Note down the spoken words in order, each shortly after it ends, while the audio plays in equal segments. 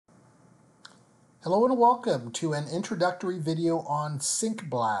Hello and welcome to an introductory video on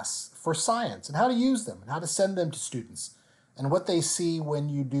SyncBlasts for science and how to use them and how to send them to students and what they see when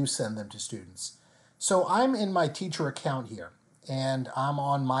you do send them to students. So I'm in my teacher account here and I'm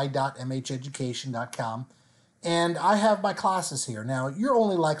on my.mheducation.com and I have my classes here. Now you're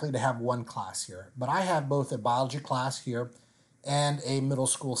only likely to have one class here, but I have both a biology class here and a middle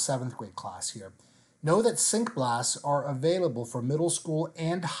school 7th grade class here. Know that SyncBlasts are available for middle school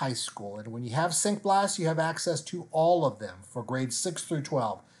and high school. And when you have SyncBlasts, you have access to all of them for grades 6 through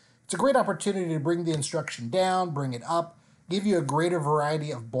 12. It's a great opportunity to bring the instruction down, bring it up, give you a greater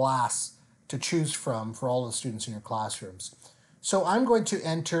variety of blasts to choose from for all the students in your classrooms. So I'm going to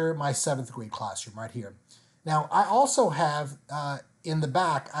enter my 7th grade classroom right here. Now, I also have, in the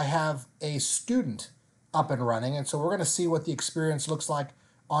back, I have a student up and running. And so we're going to see what the experience looks like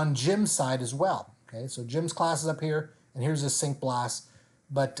on Jim's side as well. Okay, so Jim's class is up here, and here's his SyncBlast.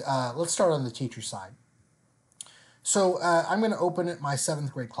 But let's start on the teacher side. So I'm going to open my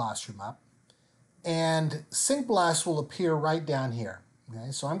 7th grade classroom up, and SyncBlast will appear right down here.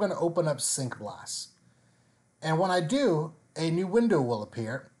 Okay, so I'm going to open up SyncBlast. And when I do, a new window will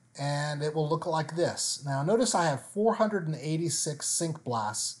appear, and it will look like this. Now notice I have 486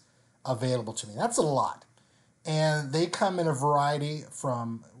 SyncBlasts available to me. That's a lot. And they come in a variety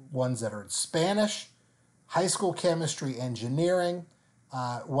from ones that are in Spanish, high school chemistry, engineering,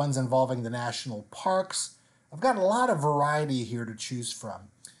 ones involving the national parks. I've got a lot of variety here to choose from.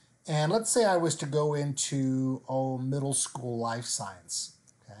 And let's say I was to go into, middle school life science.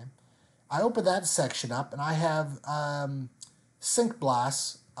 Okay, I open that section up and I have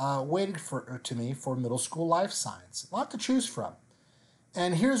SyncBlasts waiting to me for middle school life science. A lot to choose from.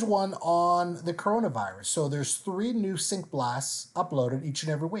 And here's one on the coronavirus. So there's 3 new SyncBlasts uploaded each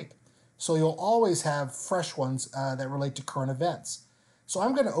and every week. So you'll always have fresh ones that relate to current events. So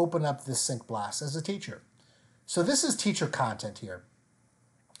I'm going to open up this SyncBlast as a teacher. So this is teacher content here.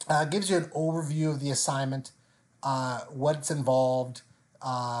 It gives you an overview of the assignment, what's involved,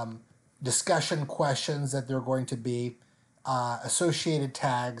 discussion questions that they're going to be, associated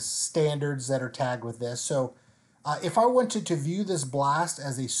tags, standards that are tagged with this. So if I wanted to view this blast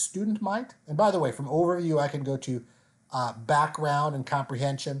as a student might, and by the way, from overview, I can go to background and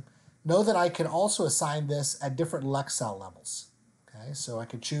comprehension. Know that I can also assign this at different Lexile levels. Okay, so I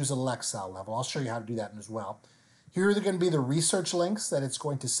could choose a Lexile level. I'll show you how to do that as well. Here are going to be the research links that it's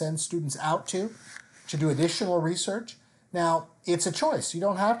going to send students out to do additional research. Now, it's a choice. You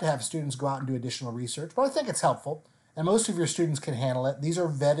don't have to have students go out and do additional research, but I think it's helpful, and most of your students can handle it. These are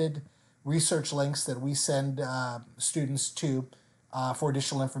vetted research links that we send students to for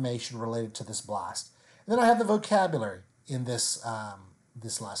additional information related to this blast. And then I have the vocabulary in this,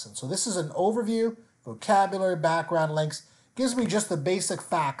 this lesson. So this is an overview, vocabulary, background links. Gives me just the basic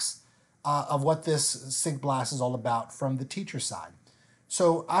facts of what this SyncBlast is all about from the teacher side.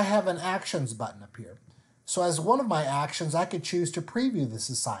 So I have an actions button up here. So as one of my actions, I could choose to preview this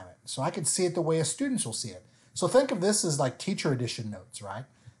assignment. So I could see it the way students will see it. So think of this as like teacher edition notes, right?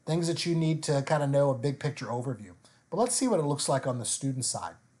 Things that you need to kind of know, a big picture overview. But let's see what it looks like on the student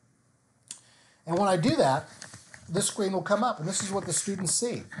side. And when I do that, this screen will come up, and this is what the students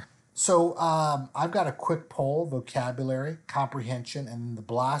see. So I've got a quick poll, vocabulary, comprehension, and the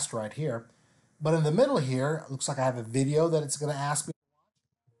blast right here. But in the middle here, it looks like I have a video that it's going to ask me.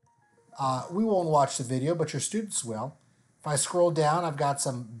 We won't watch the video, but your students will. If I scroll down, I've got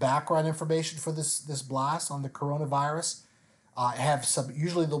some background information for this blast on the coronavirus. I have some,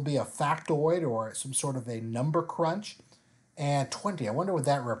 usually there'll be a factoid or some sort of a number crunch. And 20, I wonder what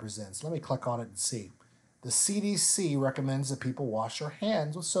that represents. Let me click on it and see. The CDC recommends that people wash their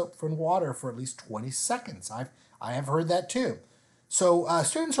hands with soap and water for at least 20 seconds. I have heard that too. So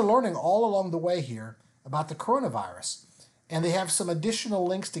students are learning all along the way here about the coronavirus. And they have some additional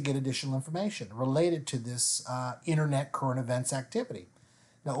links to get additional information related to this internet current events activity.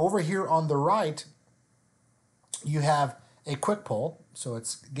 Now over here on the right, you have a quick poll. So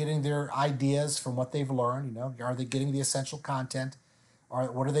it's getting their ideas from what they've learned. Are they getting the essential content?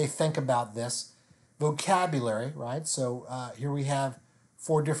 Or what do they think about this? Vocabulary, right? So here we have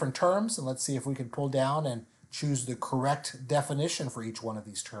 4 different terms, and let's see if we can pull down and choose the correct definition for each one of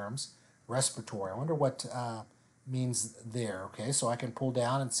these terms. Respiratory, I wonder what means there. Okay, so I can pull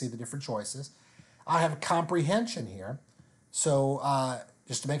down and see the different choices. I have comprehension here. So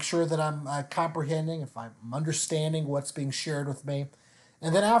just to make sure that I'm comprehending, if I'm understanding what's being shared with me.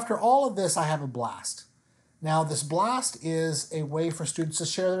 And then after all of this, I have a blast. Now, this blast is a way for students to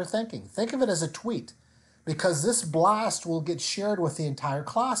share their thinking. Think of it as a tweet, because this blast will get shared with the entire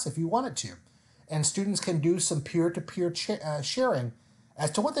class if you want it to. And students can do some peer-to-peer sharing as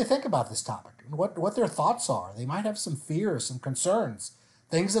to what they think about this topic. and what their thoughts are. They might have some fears, some concerns,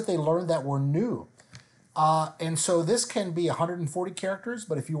 things that they learned that were new. And so this can be 140 characters,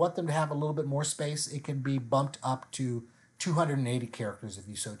 but if you want them to have a little bit more space, it can be bumped up to 280 characters if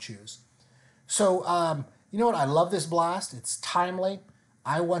you so choose. So, you know what? I love this blast. It's timely.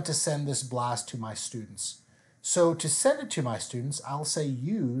 I want to send this blast to my students. So to send it to my students, I'll say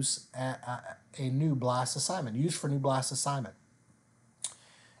use a new blast assignment. Use for new blast assignment.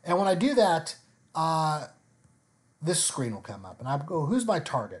 And when I do that, this screen will come up. And I go, who's my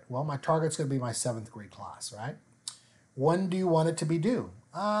target? Well, my target's going to be my 7th grade class, right? When do you want it to be due?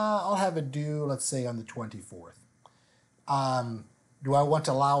 I'll have it due, let's say, on the 24th. Do I want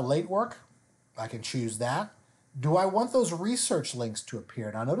to allow late work? I can choose that. Do I want those research links to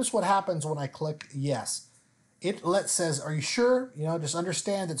appear? Now, notice what happens when I click yes. It says, are you sure? You know, just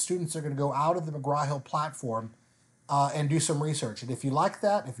understand that students are going to go out of the McGraw-Hill platform and do some research. And if you like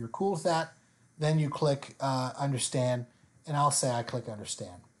that, if you're cool with that, then you click understand, and I'll say I click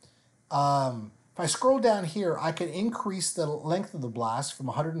understand. If I scroll down here, I can increase the length of the blast from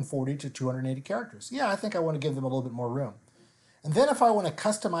 140 to 280 characters. Yeah, I think I want to give them a little bit more room. And then if I want to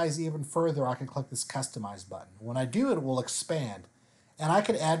customize even further, I can click this customize button. When I do it will expand. And I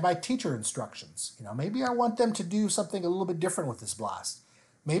can add my teacher instructions. You know, maybe I want them to do something a little bit different with this blast.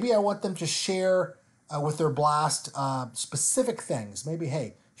 Maybe I want them to share with their blast specific things. Maybe,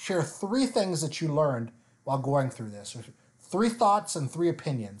 hey, share 3 things that you learned while going through this, or 3 thoughts and 3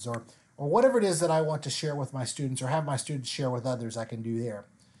 opinions, or whatever it is that I want to share with my students or have my students share with others, I can do there.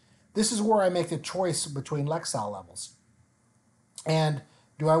 This is where I make the choice between Lexile levels. And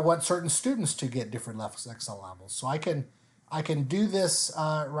do I want certain students to get different Lexile levels? So I can do this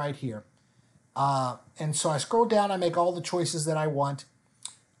right here. And so I scroll down, I make all the choices that I want.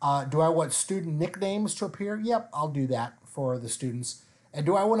 Do I want student nicknames to appear? Yep, I'll do that for the students. And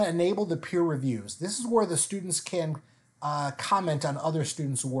do I want to enable the peer reviews? This is where the students can comment on other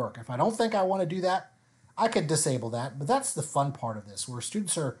students' work. If I don't think I want to do that, I could disable that. But that's the fun part of this, where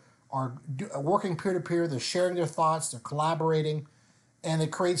students are working peer-to-peer, they're sharing their thoughts, they're collaborating, and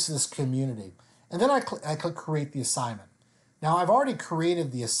it creates this community. And then I click create the assignment. Now I've already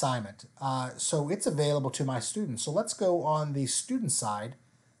created the assignment, so it's available to my students. So let's go on the student side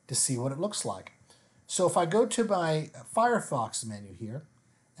to see what it looks like. So if I go to my Firefox menu here,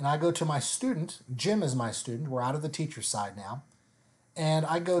 and I go to my student, Jim is my student, we're out of the teacher side now, and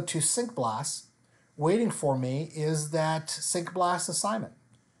I go to SyncBlasts, waiting for me is that SyncBlasts assignment.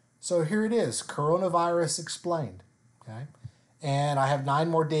 So here it is, Coronavirus Explained, okay? And I have 9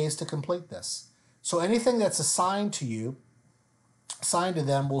 more days to complete this. So anything that's assigned to you, assigned to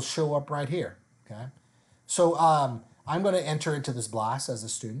them will show up right here, okay? So I'm going to enter into this blast as a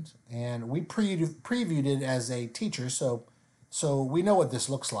student, and we previewed it as a teacher, so we know what this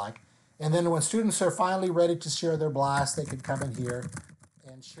looks like. And then when students are finally ready to share their blast, they can come in here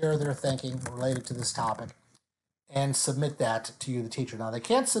and share their thinking related to this topic and submit that to you, the teacher. Now, they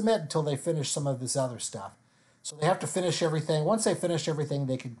can't submit until they finish some of this other stuff. So they have to finish everything. Once they finish everything,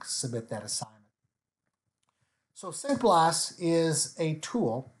 they can submit that assignment. So SyncBlasts is a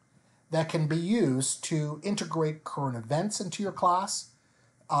tool that can be used to integrate current events into your class.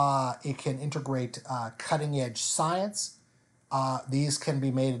 It can integrate cutting-edge science. These can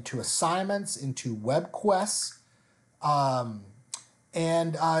be made into assignments, into web quests.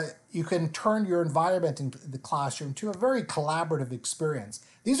 And you can turn your environment in the classroom to a very collaborative experience.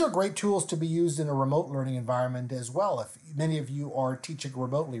 These are great tools to be used in a remote learning environment as well, if many of you are teaching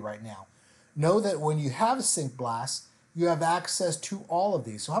remotely right now. Know that when you have SyncBlasts, you have access to all of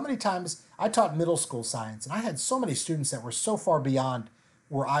these. So how many times, I taught middle school science, and I had so many students that were so far beyond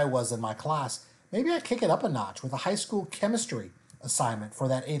where I was in my class. Maybe I kick it up a notch with a high school chemistry assignment for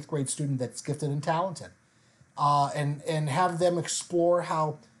that 8th grade student that's gifted and talented. And have them explore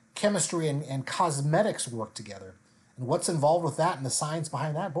how chemistry and cosmetics work together and what's involved with that and the science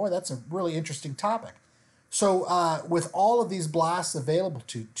behind that. Boy, that's a really interesting topic. So with all of these blasts available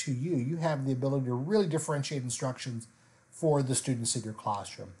to you, you have the ability to really differentiate instructions for the students in your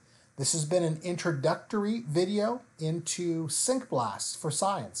classroom. This has been an introductory video into SyncBlasts for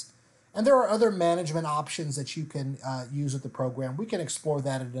science. And there are other management options that you can use with the program. We can explore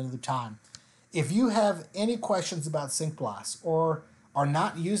that at another time. If you have any questions about SyncBlasts or are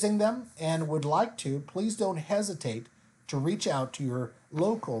not using them and would like to, please don't hesitate to reach out to your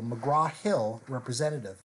local McGraw-Hill representative.